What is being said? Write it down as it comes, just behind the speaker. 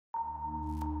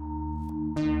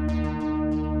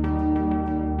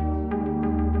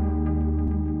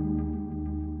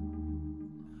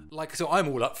Like, so I'm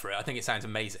all up for it. I think it sounds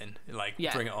amazing. Like,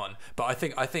 Yeah. bring it on. But I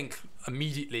think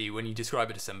immediately when you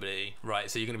describe it to somebody, right?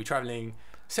 So you're going to be traveling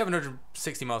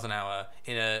 760 miles an hour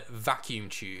in a vacuum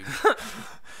tube.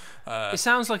 It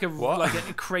sounds like a what?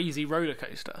 crazy roller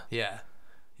coaster. Yeah.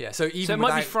 So even So it might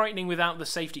be without- frightening without the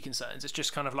safety concerns. It's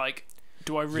just kind of like,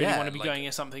 do I really Yeah, want to be like- going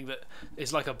in something that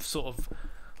is like a sort of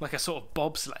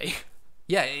bobsleigh?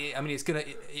 Yeah, I mean,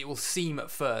 it will seem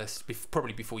at first,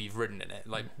 probably before you've ridden in it,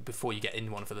 like before you get in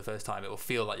one for the first time, it will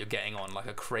feel like you're getting on like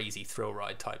a crazy thrill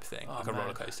ride type thing, like a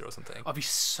roller coaster or something. I'd be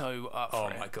so up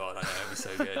for it. Oh my god, I know, it'd be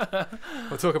so good.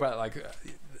 We'll talk about like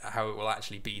how it will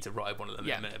actually be to ride one of them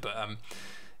in a minute,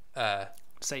 but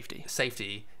safety.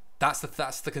 That's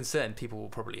the concern people will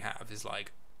probably have, is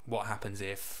like, what happens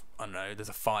if, I don't know, there's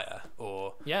a fire,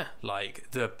 or like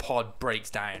the pod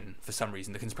breaks down for some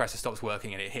reason, the compressor stops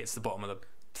working and it hits the bottom of the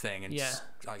thing and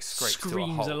like scrapes to a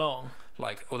hole. Along.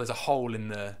 Like, or there's a hole in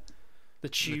the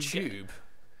tube.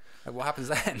 Like, what happens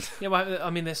then? Yeah, well, I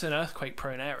mean, there's an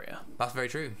earthquake-prone area. That's very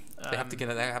true. They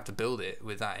have to build it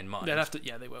with that in mind. They'd have to.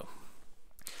 Yeah, they will.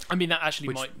 I mean, that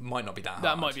actually might not be that hard.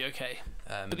 That might be okay.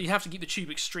 But you have to keep the tube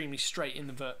extremely straight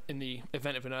in the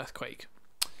event of an earthquake.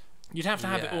 You'd have to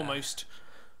have it almost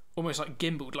like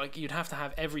gimbaled. Like, you'd have to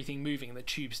have everything moving and the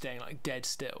tube staying like dead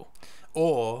still.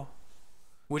 Or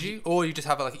would you? Or you just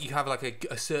have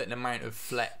a certain amount of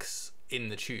flex in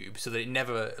the tube, so that it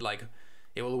never, like,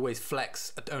 it will always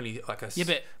flex at only like a with a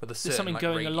certain, there's something like,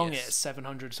 going radius. along it at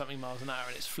 700 something miles an hour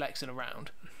and it's flexing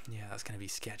around. Yeah, that's going to be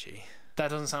sketchy. That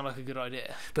doesn't sound like a good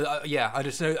idea. But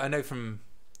I know from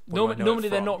normally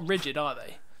they're not rigid, are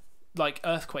they? Like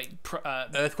earthquake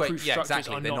yeah,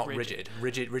 exactly. They're not rigid.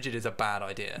 Rigid is a bad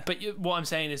idea. But what I'm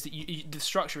saying is that the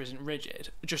structure isn't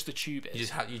rigid, just the tube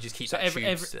is. You just keep that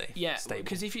tube stable.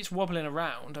 Because if it's wobbling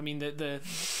around, I mean the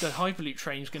Hyperloop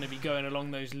train's going to be going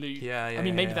along those loops. I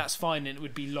mean, maybe that's fine and it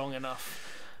would be long enough.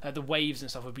 The waves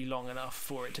and stuff would be long enough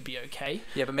for it to be okay.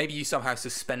 Yeah, but maybe you somehow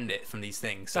suspend it from these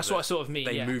things. That's what I sort of mean.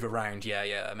 They move around. Yeah,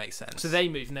 that makes sense. So they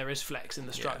move and there is flex in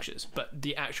the structures, but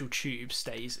the actual tube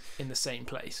stays in the same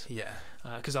place. Yeah.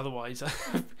 Because otherwise,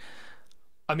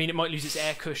 I mean, it might lose its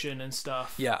air cushion and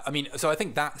stuff. Yeah, I mean, so I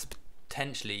think that's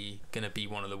potentially going to be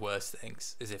one of the worst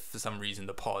things, is if for some reason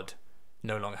the pod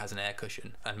no longer has an air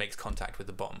cushion and makes contact with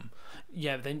the bottom.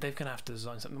 Yeah, then they're going to have to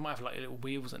design something. They might have like little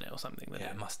wheels in it or something. Yeah,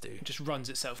 it must do. It just runs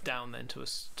itself down then to a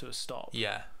stop.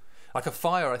 Yeah. Like a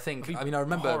fire, I think. I mean, I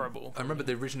remember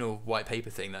the original white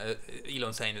paper thing that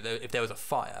Elon saying that if there was a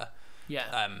fire.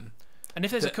 Yeah. And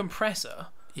if there's a compressor.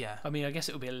 Yeah. I mean, I guess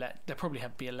it will be they'll probably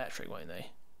have to be electric, won't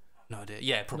they? No idea.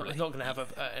 Yeah, probably. It's not going to have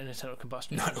an internal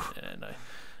combustion. No. No.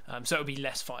 So it would be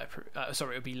less fire. It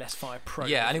would be less fire prone.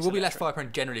 Yeah, and it will be less fire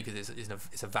prone generally because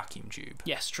it's a vacuum tube.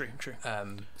 Yes, true.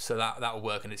 So that will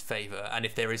work in its favour, and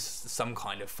if there is some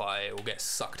kind of fire, it will get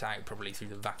sucked out probably through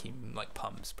the vacuum like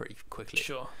pumps pretty quickly.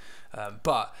 Sure.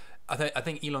 But I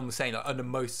think Elon was saying that under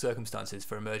most circumstances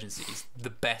for emergencies, the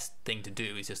best thing to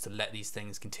do is just to let these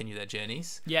things continue their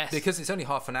journeys. Yes. Because it's only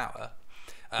half an hour,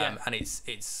 and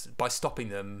it's by stopping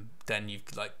them, then you've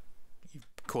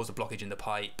caused a blockage in the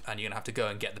pipe, and you're gonna have to go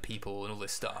and get the people and all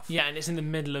this stuff. Yeah, and it's in the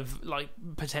middle of like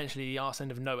potentially the arse end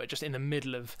of nowhere, just in the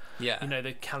middle of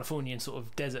the Californian sort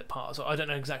of desert part. So I don't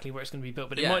know exactly where it's going to be built,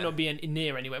 but it might not be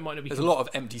near anywhere. It might not be. There's a lot of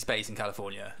empty space in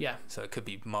California. Yeah. So it could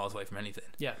be miles away from anything.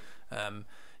 Yeah.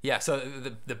 So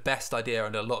the best idea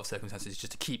under a lot of circumstances is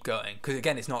just to keep going, because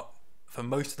again, it's not, for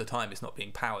most of the time, it's not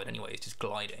being powered anyway. It's just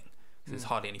gliding. There's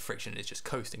hardly any friction. It's just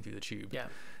coasting through the tube. Yeah.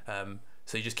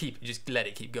 So you just let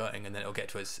it keep going, and then it'll get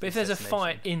to its. But if there's a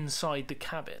fire inside the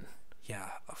cabin, yeah.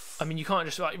 I mean, you can't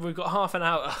just we've got half an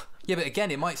hour. Yeah, but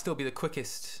again, it might still be the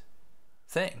quickest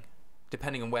thing,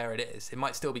 depending on where it is. It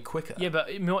might still be quicker. Yeah,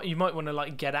 but you might want to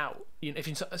like get out.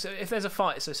 If there's a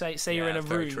fire, so say you're in a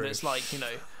room that's like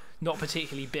not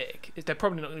particularly big. They're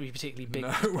probably not going to be particularly big.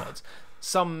 These pods.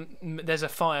 There's a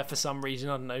fire for some reason.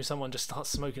 I don't know. Someone just starts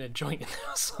smoking a joint in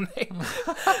there or something,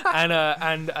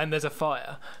 and there's a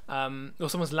fire, or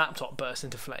someone's laptop bursts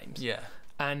into flames. Yeah,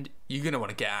 and you're gonna want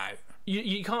to get out.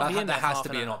 You can't be in there. That has to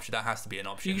be an option. That has to be an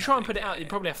option. You can try and put it out. You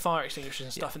probably have fire extinguishers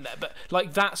and stuff in there, but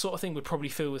like that sort of thing would probably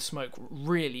fill with smoke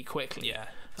really quickly. Yeah.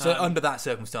 So under that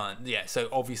circumstance, so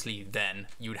obviously then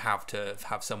you would have to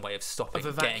have some way of stopping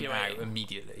getting out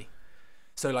immediately.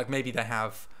 So like maybe they'll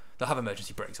have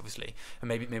emergency brakes, obviously, and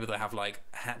maybe they'll have like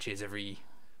hatches every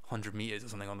 100 meters or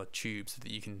something on the tube so that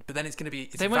you can. But then it's going to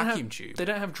be a vacuum tube. They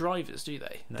don't have drivers, do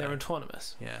they? No. They're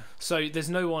autonomous. Yeah. So there's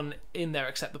no one in there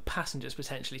except the passengers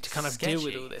potentially to kind of deal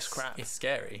with all this crap. It's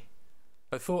scary.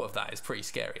 The thought of that is pretty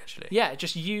scary, actually. Yeah,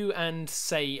 just you and,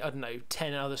 say, I don't know,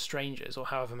 10 other strangers, or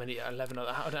however many, 11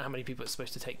 other, I don't know how many people it's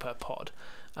supposed to take per pod.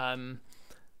 And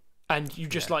you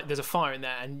just, like, there's a fire in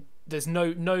there, and there's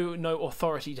no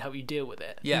authority to help you deal with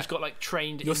it. Yeah. Who's got, like,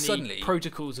 trained in the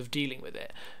protocols of dealing with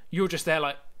it. You're just there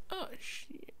like, oh,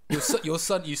 shit. You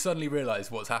suddenly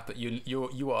realise what's happened.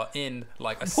 You are in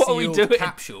like a sealed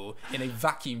capsule in a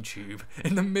vacuum tube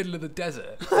in the middle of the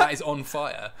desert that is on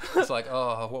fire. It's like,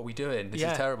 oh, what are we doing? This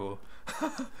is terrible.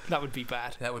 That would be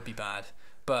bad. That would be bad.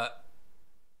 But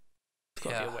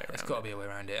there's got to be a way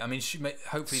around it. I mean,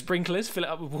 hopefully sprinklers, fill it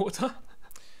up with water.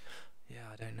 Yeah,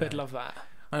 I don't know. They'd love that.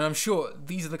 And I'm sure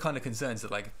these are the kind of concerns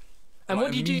that like. And like,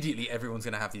 what do you immediately do? Everyone's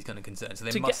going to have these kind of concerns, so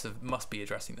they must be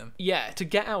addressing them. Yeah, to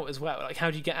get out as well. Like,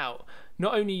 how do you get out?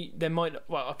 Not only there might,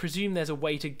 well, I presume there's a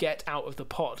way to get out of the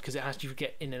pod because it has to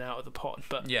get in and out of the pod.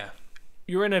 But yeah,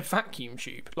 you're in a vacuum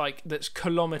tube like that's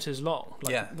kilometers long.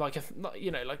 Like,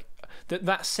 yeah, like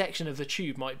that section of the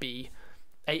tube might be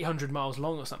 800 miles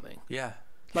long or something. Yeah,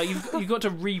 like you've got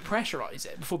to repressurize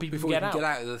it before people can get out. Get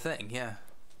out of the thing. Yeah.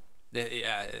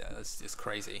 Yeah, it's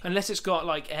crazy. Unless it's got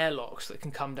like airlocks that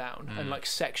can come down and like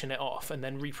section it off and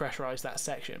then repressurize that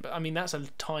section. But I mean, that's a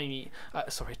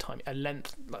a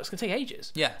length. Like, it's gonna take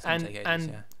ages. Yeah, it's gonna take ages,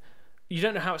 yeah. You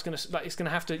don't know how it's gonna. Like, it's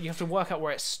gonna have to. You have to work out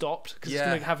where it stopped because it's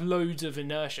gonna have loads of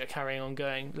inertia carrying on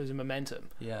going, loads of momentum.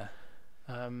 Yeah.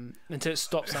 Until it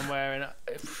stops somewhere, and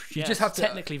you just have to,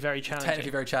 technically very challenging.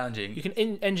 Technically very challenging. You can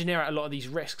engineer out a lot of these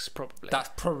risks, probably. That's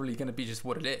probably going to be just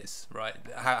what it is, right?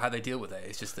 How they deal with it.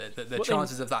 It's just that the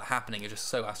chances of that happening are just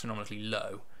so astronomically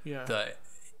low that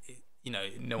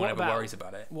no one ever worries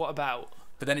about it. What about?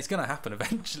 But then it's going to happen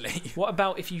eventually. What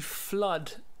about if you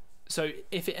flood? So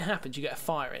if it happens, you get a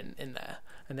fire in there,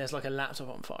 and there's like a laptop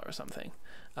on fire or something,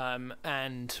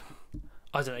 and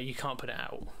I don't know, you can't put it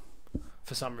out.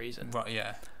 For some reason, right?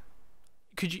 Yeah.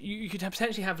 Could you could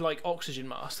potentially have like oxygen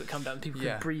masks that come down, and people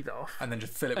can breathe off, and then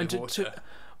just fill it with water.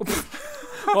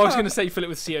 Well, I was going to say fill it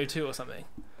with CO2 or something.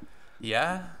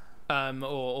 Yeah.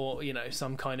 Or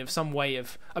some way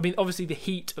of. I mean, obviously the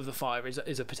heat of the fire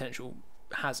is a potential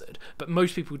hazard, but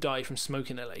most people die from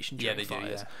smoke inhalation during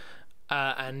fires. Do,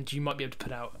 and you might be able to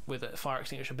put out with a fire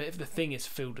extinguisher, but if the thing is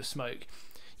filled with smoke,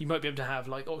 you might be able to have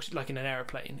like in an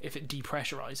aeroplane, if it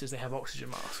depressurizes, they have oxygen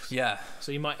masks. Yeah.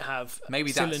 So you might have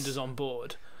cylinders on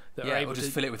board that are able to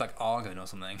fill it with like argon or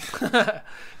something.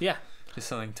 Yeah. Just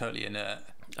something totally inert.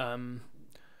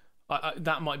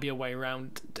 That might be a way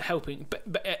around helping,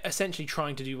 but essentially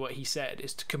trying to do what he said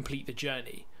is to complete the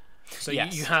journey. So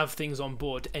you have things on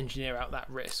board to engineer out that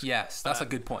risk. Yes, that's a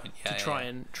good point. Yeah, to try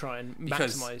and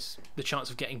maximize the chance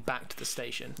of getting back to the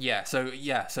station. Yeah. So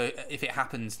if it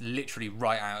happens literally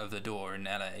right out of the door in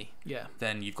LA,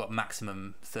 then you've got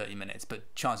maximum 30 minutes.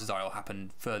 But chances are it'll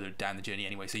happen further down the journey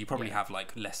anyway. So you probably have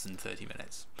like less than 30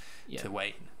 minutes to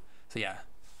wait. So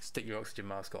stick your oxygen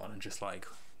mask on and just like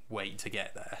wait to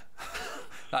get there.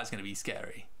 That's going to be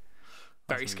scary.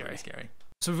 Very scary.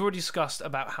 So we've already discussed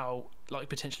about how like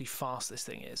potentially fast this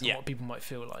thing is and what people might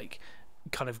feel like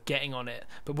kind of getting on it.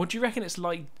 But what do you reckon it's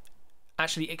like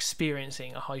actually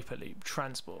experiencing a Hyperloop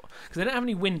transport? Because they don't have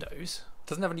any windows.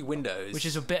 Doesn't have any windows, which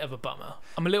is a bit of a bummer.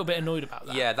 I'm a little bit annoyed about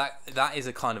that. Yeah, that is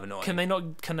a kind of annoying. Can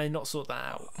they not sort that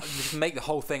out? Just make the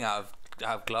whole thing out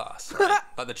of glass, right?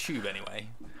 Like the tube anyway.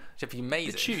 Which would be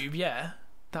amazing. The tube, yeah.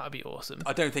 That would be awesome.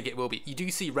 I don't think it will be. You do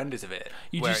see renders of it.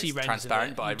 You do see renders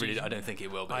transparent, of it. But I don't think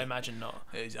it will be. I imagine not.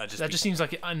 That just seems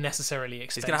like unnecessarily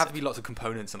expensive. It's going to have to be lots of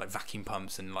components and like vacuum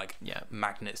pumps and like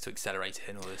magnets to accelerate it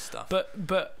and all this stuff.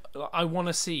 But I want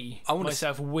to see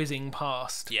myself whizzing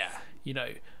past. Yeah.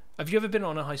 Have you ever been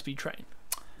on a high-speed train?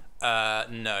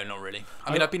 No, not really.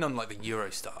 I mean, I've been on like the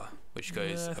Eurostar, which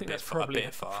goes a bit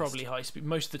fast. Probably high speed.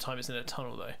 Most of the time, it's in a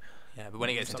tunnel though. Yeah, but when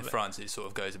it gets into France, it sort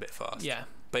of goes a bit fast. Yeah,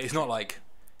 but it's not like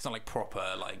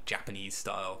proper like Japanese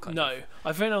style kind of. No,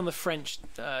 I've been on the French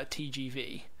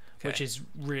TGV, which is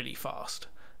really fast.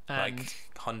 And, like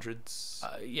hundreds.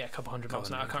 A couple hundred miles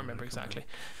an hour. I can't remember exactly.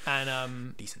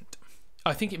 And decent.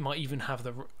 I think it might even have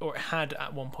it had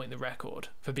at one point the record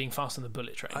for being fast on the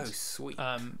bullet trains. Oh, sweet.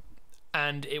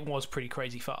 And it was pretty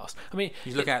crazy fast. I mean,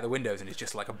 you look out the windows and it's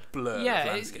just like a blur.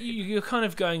 Yeah, you're kind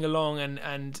of going along,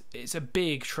 and it's a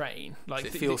big train. Like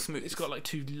it feels smooth. It's got like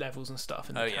 2 levels and stuff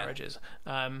in the carriages.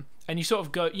 And you sort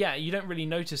of go, you don't really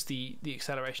notice the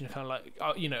acceleration. Kind of like,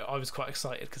 I was quite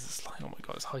excited because it's like, oh my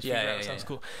god, it's high speed rail. Sounds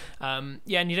cool. And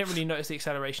you don't really notice the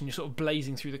acceleration. You're sort of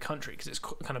blazing through the country because it's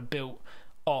kind of built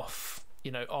off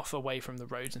away from the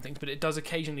roads and things, but it does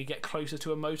occasionally get closer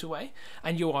to a motorway,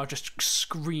 and you are just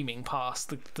screaming past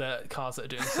the cars that are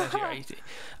doing 70 or 80.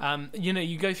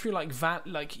 You go through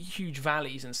like huge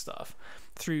valleys and stuff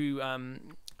through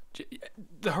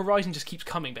the horizon just keeps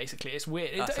coming. Basically, it's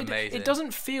weird. That's amazing. It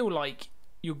doesn't feel like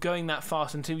you're going that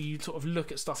fast until you sort of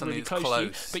look at stuff Something really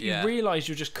close to you, but you realise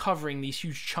you're just covering these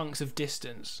huge chunks of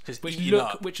distance, which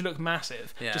look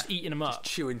massive, just eating them up,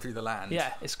 just chewing through the land.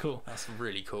 Yeah, it's cool. That's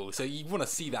really cool. So you want to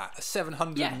see that at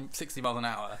 760 miles an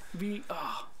hour.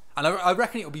 And I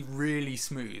reckon it'll be really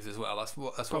smooth as well. That's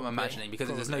what I'm imagining, because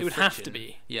there's no friction. It would have to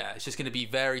be. Yeah, it's just going to be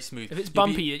very smooth. If it's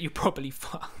bumpy, you're probably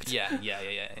fucked. Yeah.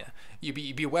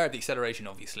 You'd be aware of the acceleration,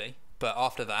 obviously, but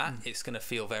after that, it's going to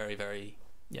feel very, very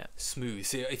smooth.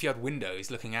 So if you had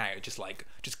windows looking out, just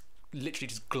literally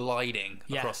just gliding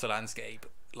across the landscape,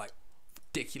 like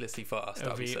ridiculously fast.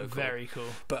 That'd be so cool. Very cool.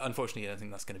 But unfortunately, I don't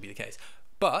think that's going to be the case.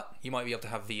 But you might be able to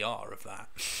have VR of that.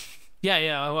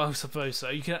 Yeah, well, I suppose so.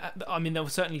 You can. I mean, they'll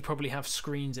certainly probably have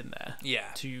screens in there.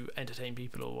 Yeah. To entertain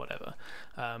people or whatever.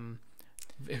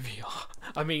 VR.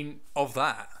 I mean, of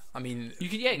that. I mean, you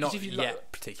could. Yeah, not if you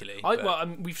yet particularly.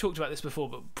 We've talked about this before,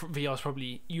 but VR's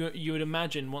probably you would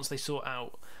imagine once they sort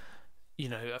out,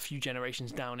 a few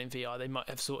generations down in VR, they might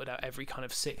have sorted out every kind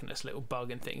of sickness, little bug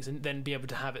and things, and then be able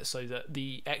to have it so that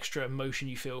the extra motion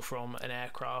you feel from an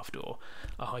aircraft or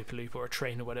a Hyperloop or a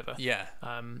train or whatever. Yeah.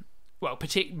 Well,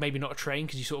 maybe not a train,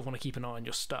 because you sort of want to keep an eye on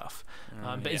your stuff.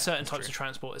 But in certain types of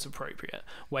transport, it's appropriate,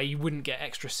 where you wouldn't get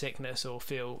extra sickness or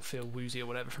feel woozy or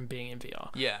whatever from being in VR.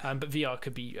 Yeah. But VR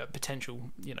could be a potential,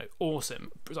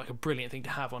 awesome, like a brilliant thing to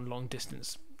have on long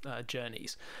distance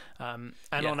journeys. On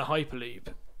a Hyperloop,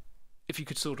 if you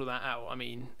could sort all that out, I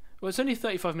mean. Well, it's only a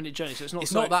 35-minute journey, so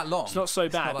it's not that long. It's not so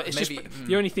bad, but it's just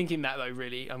you're only thinking that though,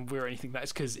 really, and we're only thinking that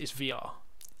is because it's VR.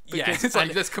 Because it's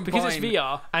like, because it's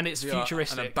VR and it's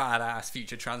futuristic and a badass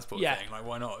future transport thing. Like,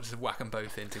 why not just whack them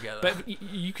both in together? But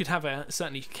you could have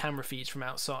certainly camera feeds from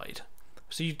outside,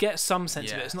 so you'd get some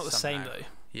sense of it. It's not the same though.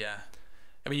 Yeah,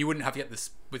 I mean, you wouldn't have to get this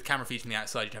with camera feeds from the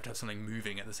outside. You'd have to have something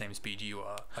moving at the same speed you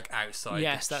are, like outside.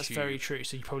 Yes, that's very true.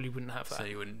 So you probably wouldn't have that. So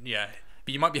you wouldn't. Yeah.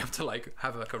 But you might be able to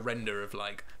have a render of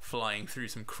flying through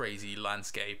some crazy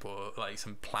landscape or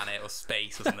some planet or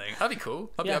space or something. That'd be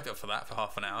cool. I'd be up for that for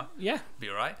half an hour. Yeah,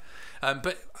 be alright.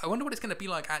 But I wonder what it's going to be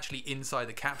like actually inside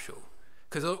the capsule,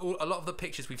 because a lot of the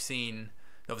pictures we've seen,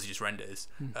 obviously just renders,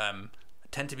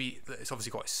 tend to be. It's obviously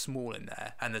quite small in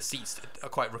there, and the seats are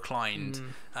quite reclined,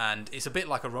 and it's a bit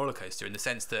like a roller coaster in the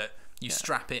sense that you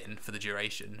strap in for the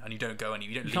duration and you don't go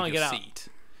you don't leave your seat.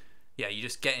 Yeah, you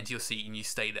just get into your seat and you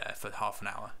stay there for half an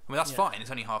hour. I mean, that's fine. It's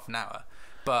only half an hour.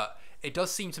 But it does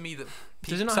seem to me that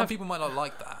some people might not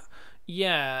like that.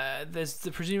 Yeah, there's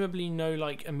presumably no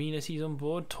amenities on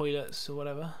board, toilets or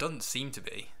whatever. Doesn't seem to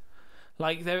be.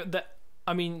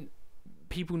 I mean,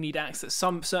 people need access.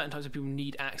 Some certain types of people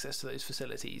need access to those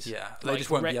facilities. Yeah, they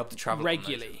just won't be able to travel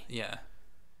regularly. Yeah.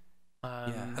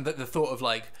 And the thought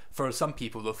of for some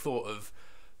people, the thought of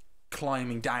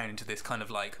climbing down into this kind of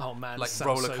roller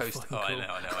coaster. Cool. I know.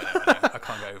 I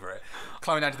can't get over it.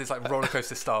 Climbing down to this roller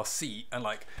coaster style seat and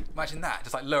imagine that,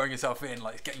 just lowering yourself in,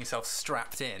 getting yourself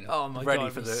strapped in, ready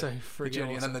for the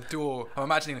journey. Awesome. And then the door. I'm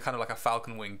imagining kind of like a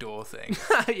falcon wing door thing,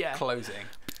 closing,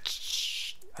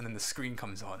 and then the screen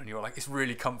comes on, and you're it's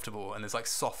really comfortable, and there's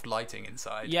soft lighting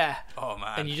inside. Yeah. Oh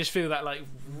man. And you just feel that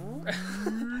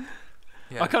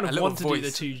Yeah. I kind of want to do the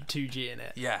 2G in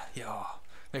it. Yeah. Oh.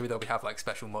 Maybe they'll have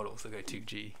special models that go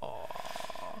 2G.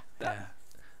 I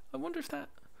wonder if they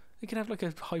could have a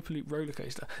Hyperloop roller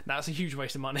coaster. Now it's a huge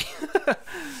waste of money.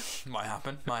 Might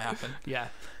happen. Yeah,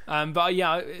 but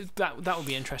yeah, that would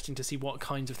be interesting to see what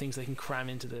kinds of things they can cram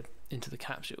into the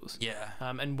capsules. Yeah.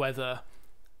 And whether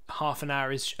half an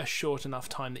hour is a short enough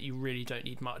time that you really don't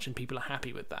need much, and people are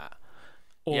happy with that.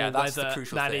 Or that's whether the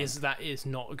crucial that thing. That is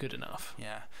not good enough.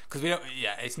 Yeah, because we don't.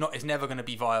 Yeah, it's not. It's never going to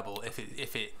be viable if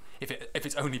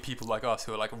it's only people like us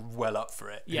who are well up for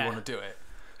it, who want to do it,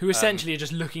 who essentially are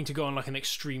just looking to go on an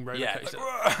extreme roller coaster.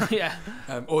 Yeah.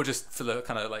 Or just for the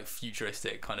kind of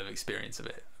futuristic kind of experience of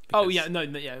it. Oh yeah,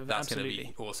 that's going to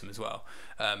be awesome as well.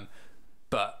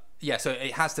 But yeah, so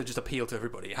it has to just appeal to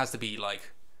everybody. It has to be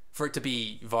for it to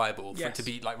be viable, for it to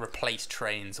be replace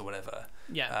trains or whatever.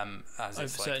 Yeah. As over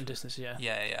certain distance. Yeah.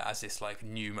 Yeah. As this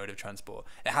new mode of transport,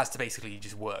 it has to basically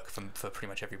just work for pretty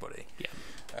much everybody.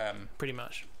 Yeah. Pretty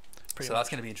much. So that's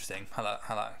going to be interesting how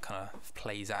that kind of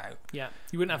plays out. Yeah,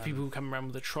 you wouldn't have people coming around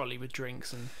with a trolley with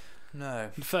drinks and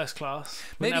first class.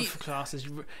 Maybe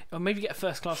or maybe get a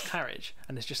first class carriage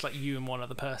and it's just you and one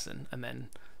other person, and then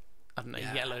I don't know, you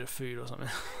get a load of food or something.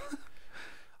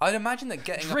 I'd imagine that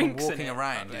getting up and walking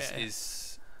around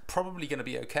is probably going to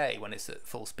be okay when it's at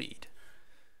full speed.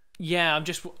 Yeah, I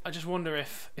just wonder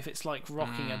if it's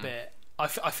rocking a bit. I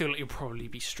feel you'll probably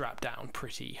be strapped down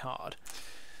pretty hard.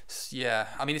 Yeah,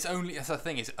 I mean it's only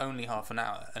half an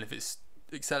hour, and if it's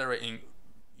accelerating,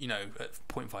 you know, at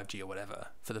 0.5 g or whatever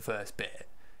for the first bit,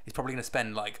 it's probably going to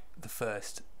spend like the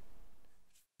first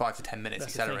 5 to 10 minutes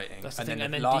accelerating, and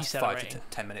then the last 5 to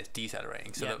 10 minutes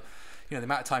decelerating. So that, you know, the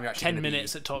amount of time you're actually 10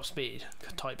 minutes at top speed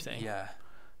type thing. Yeah.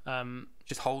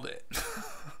 Just hold it. You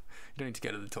don't need to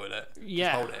go to the toilet.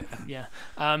 Yeah. Just hold it. Yeah.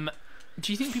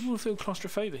 Do you think people will feel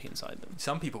claustrophobic inside them?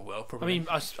 Some people will, probably. I mean,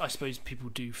 I suppose people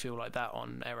do feel like that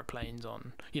on aeroplanes,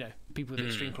 on, you know, people with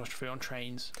extreme claustrophobia on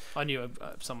trains. I knew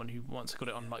someone who once got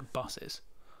it on like buses.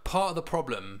 Part of the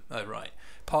problem,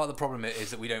 part of the problem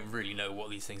is that we don't really know what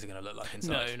these things are going to look like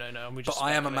inside. No. And we but just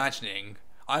I'm imagining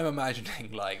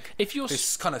like if you're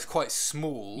this kind of quite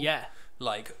small,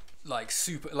 like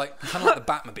super, like kind of like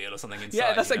the Batmobile or something inside.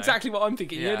 Yeah, that's exactly what I'm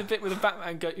thinking. You know the bit where the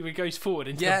Batman goes forward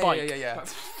into the bike. Yeah.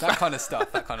 that kind of stuff.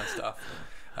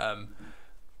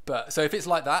 But so if it's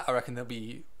like that, I reckon there'll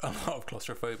be a lot of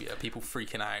claustrophobia, people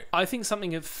freaking out. I think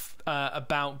something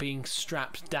about being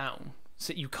strapped down,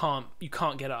 so you can't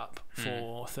get up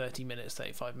for 30 minutes,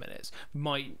 35 minutes.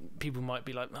 People might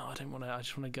be like, oh, I don't want to. I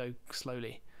just want to go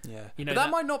slowly. Yeah, you know, but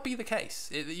that might not be the case.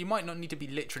 You might not need to be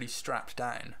literally strapped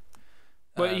down.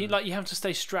 Well, you have to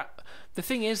stay strapped. The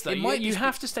thing is, though, you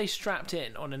have to stay strapped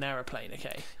in on an aeroplane,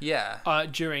 okay? Yeah.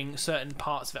 During certain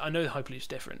parts of it. I know the Hyperloop's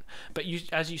different, but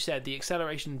as you said, the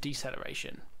acceleration and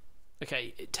deceleration,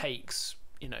 okay, it takes,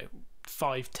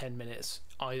 5-10 minutes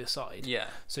either side. Yeah.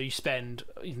 So you spend,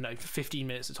 15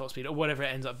 minutes at top speed or whatever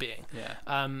it ends up being. Yeah.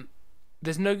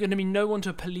 There's going to be no one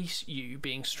to police you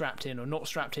being strapped in or not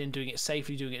strapped in, doing it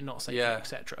safely, doing it not safely,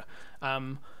 etc.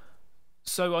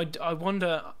 So I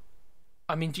wonder.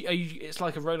 I mean, it's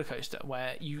like a roller coaster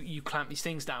where you clamp these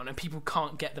things down and people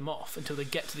can't get them off until they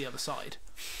get to the other side.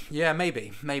 Yeah,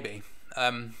 maybe.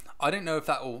 I don't know if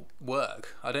that will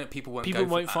work. People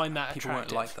won't find that people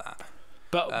attractive. Won't like that.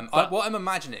 But what I'm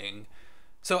imagining.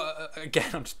 So again,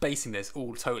 I'm just basing this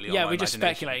all totally on my we're just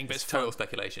speculating, but it's total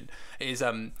speculation. Is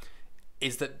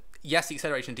that yes, the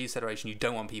acceleration and deceleration, you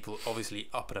don't want people obviously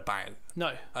up and about.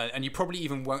 No. And you probably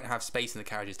even won't have space in the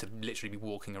carriages to literally be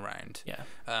walking around. Yeah.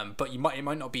 But it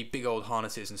might not be big old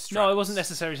harnesses and straps. No, I wasn't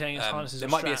necessarily saying it's harnesses. There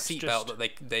or might straps, be a seatbelt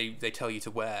that they tell you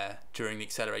to wear during the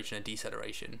acceleration and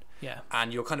deceleration. Yeah.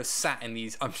 And you're kind of sat in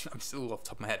these. I'm still off the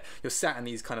top of my head. You're sat in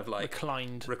these kind of like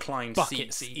reclined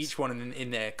seats. Each one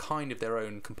in their kind of their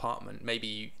own compartment.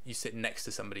 Maybe you sit next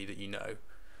to somebody that you know.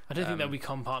 I don't think they'll be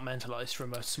compartmentalized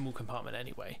from a small compartment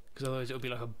anyway, because otherwise it'll be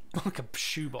like a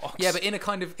shoebox. Yeah, but in a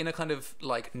kind of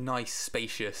like nice,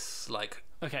 spacious, like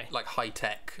high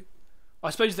tech. I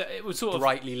suppose that it was sort of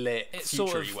brightly lit,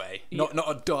 futury way, not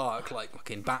a dark like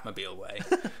fucking Batmobile way.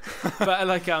 But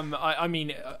like I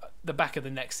mean, the back of the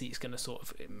next seat's going to sort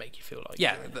of make you feel like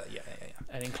an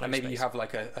enclosed and maybe space. You have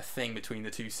like a thing between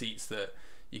the two seats that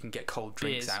you can get cold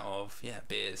drinks out of. Yeah,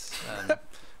 beers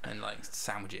and like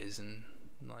sandwiches and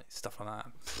like stuff like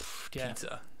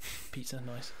that. Pizza,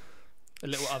 nice. A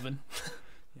little oven.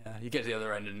 Yeah, you get to the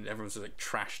other end and everyone's like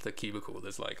trashed the cubicle.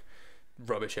 There's like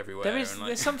rubbish everywhere.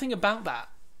 There's something about that.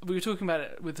 We were talking about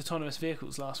it with autonomous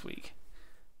vehicles last week.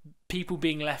 People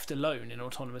being left alone in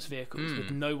autonomous vehicles with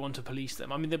no one to police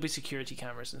them. I mean, there'll be security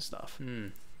cameras and stuff.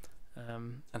 And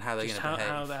how they're going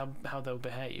to behave. How they'll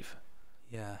behave.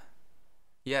 Yeah.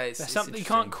 Yeah, it's something you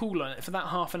can't call on it for that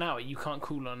half an hour. You can't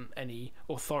call on any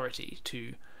authority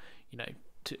to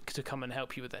come and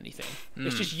help you with anything.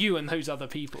 It's just you and those other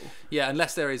people. Yeah,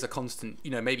 unless there is a constant.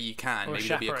 Maybe you can. Or maybe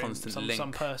there'll be a constant link.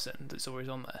 Some person that's always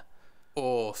on there.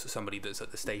 Or somebody that's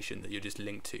at the station that you're just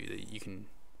linked to that you can.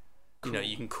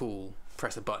 You can call,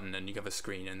 press a button, and you have a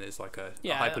screen, and there's like a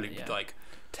Hyperloop like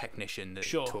technician that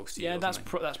talks to you. Yeah, that's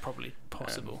probably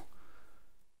possible.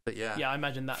 But yeah, I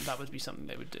imagine that would be something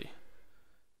they would do.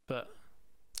 But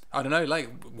I don't know, like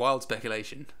wild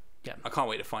speculation. Yeah, I can't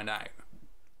wait to find out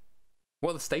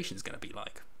what the station's going to be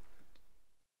like.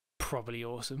 Probably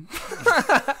awesome.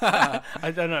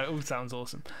 I don't know. It all sounds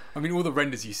awesome. I mean, all the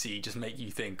renders you see just make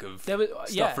you think of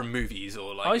stuff from movies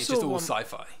or like it's just all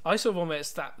sci-fi. I saw one where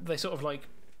it's that they sort of like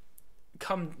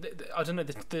come. I don't know.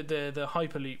 The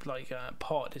Hyperloop like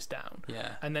pod is down.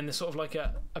 Yeah. And then there's sort of like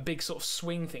a big sort of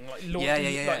swing thing like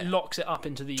locks it up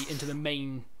into the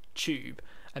main tube,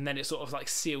 and then it sort of like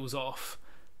seals off,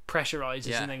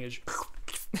 pressurizes, and then goes.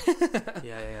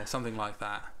 yeah, something like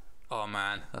that. Oh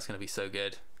man, that's gonna be so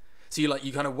good. So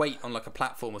you kind of wait on like a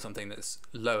platform or something that's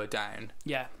lower down.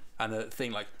 Yeah. And the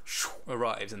thing like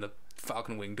arrives and the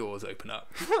falcon wing doors open up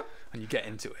and you get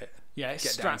into it. Yeah, it's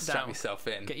strap yourself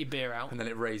in. Get your beer out. And then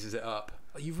it raises it up.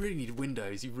 Oh, you really need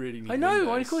windows. You really need. I know.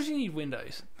 Windows. Of course you need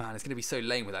windows. Man, it's gonna be so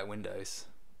lame without windows.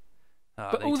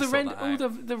 But all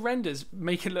the renders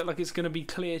make it look like it's gonna be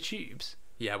clear tubes.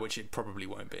 Yeah, which it probably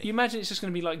won't be. You imagine it's just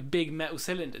going to be like big metal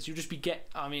cylinders. You'll just be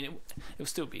I mean, it'll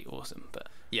still be awesome, but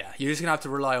yeah, you're just gonna have to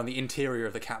rely on the interior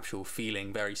of the capsule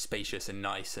feeling very spacious and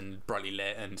nice and brightly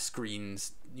lit, and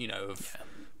screens, of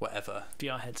whatever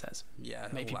VR headsets. Yeah,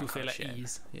 make people feel at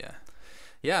ease. Yeah,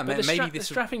 yeah. But the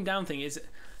strapping down thing is.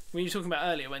 When you were talking about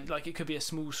earlier, when like it could be a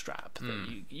small strap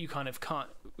that you kind of can't.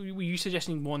 Were you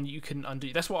suggesting one that you couldn't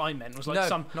undo? That's what I meant. Was like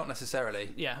no, not necessarily.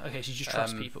 Yeah. Okay. So you just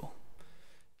trust people.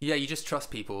 Yeah, you just trust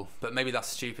people, but maybe that's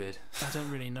stupid. I don't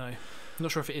really know. I'm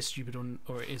not sure if it is stupid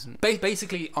or it isn't.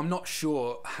 Basically, I'm not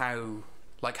sure how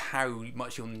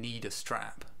much you'll need a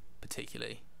strap,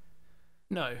 particularly.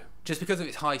 No. Just because of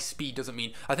its high speed doesn't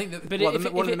mean. I think that. But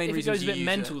one of the main reasons if it goes a bit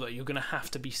mental, though, you're going to have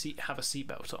to have a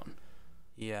seatbelt on.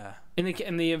 Yeah.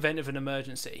 In the event of an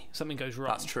emergency, something goes wrong.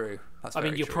 That's true.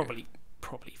 You're probably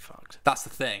fucked. That's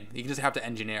the thing. You just have to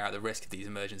engineer out the risk of these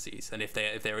emergencies, and if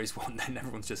there is one, then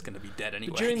everyone's just going to be dead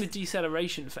anyway. But during the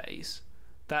deceleration phase,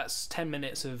 that's 10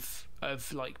 minutes of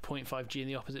like 0.5 G in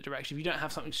the opposite direction. If you don't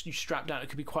have something you strap down, it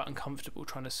could be quite uncomfortable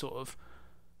trying to sort of.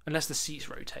 Unless the seats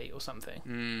rotate or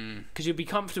something, because you'll be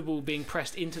comfortable being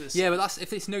pressed into the seat. Yeah, but that's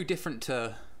if it's no different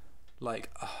to like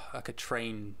a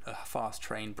fast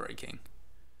train braking.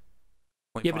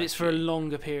 Yeah, but it's for a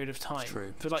longer period of time.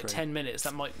 True, for like 10 minutes,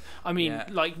 that might. I mean,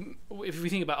 like if we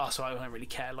think about us, I don't really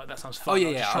care. Like that sounds fun. Oh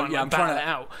yeah, I'm trying to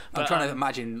out. I'm trying to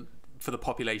imagine for the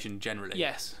population generally.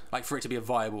 Yes. Like for it to be a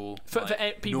viable for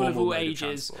people of all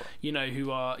ages,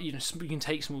 who are you can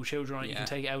take small children on it, you can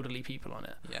take elderly people on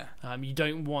it. Yeah. You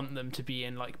don't want them to be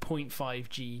in like 0.5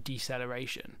 G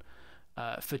deceleration,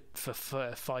 for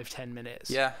 5-10 minutes.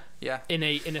 Yeah. Yeah. In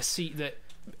a seat that.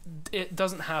 It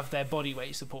doesn't have their body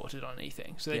weight supported on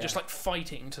anything, so they're just like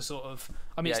fighting to sort of.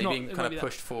 I mean, it's not being kind of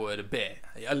pushed forward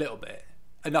a little bit,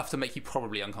 enough to make you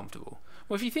probably uncomfortable.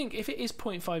 Well, if it is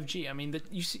 0.5 G, I mean,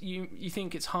 you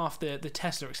think it's half the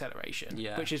Tesla acceleration,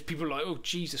 which is people are like, oh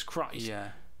Jesus Christ. Yeah.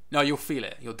 No, you'll feel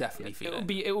it. You'll definitely feel it.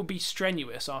 It will be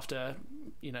strenuous after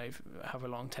however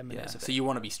long 10 minutes. Of it. So you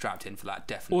want to be strapped in for that,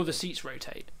 definitely. Or the seats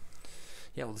rotate.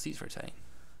 Yeah, well, the seats rotate.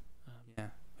 Yeah,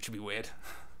 which would be weird.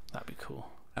 That'd be cool.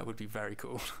 That would be very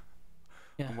cool.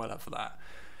 Yeah. I'm well up for that.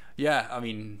 Yeah, I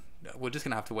mean, we're just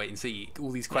going to have to wait and see. All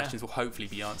these questions will hopefully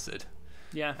be answered.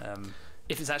 Yeah.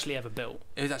 If it's actually ever built.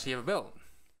 If it's actually ever built.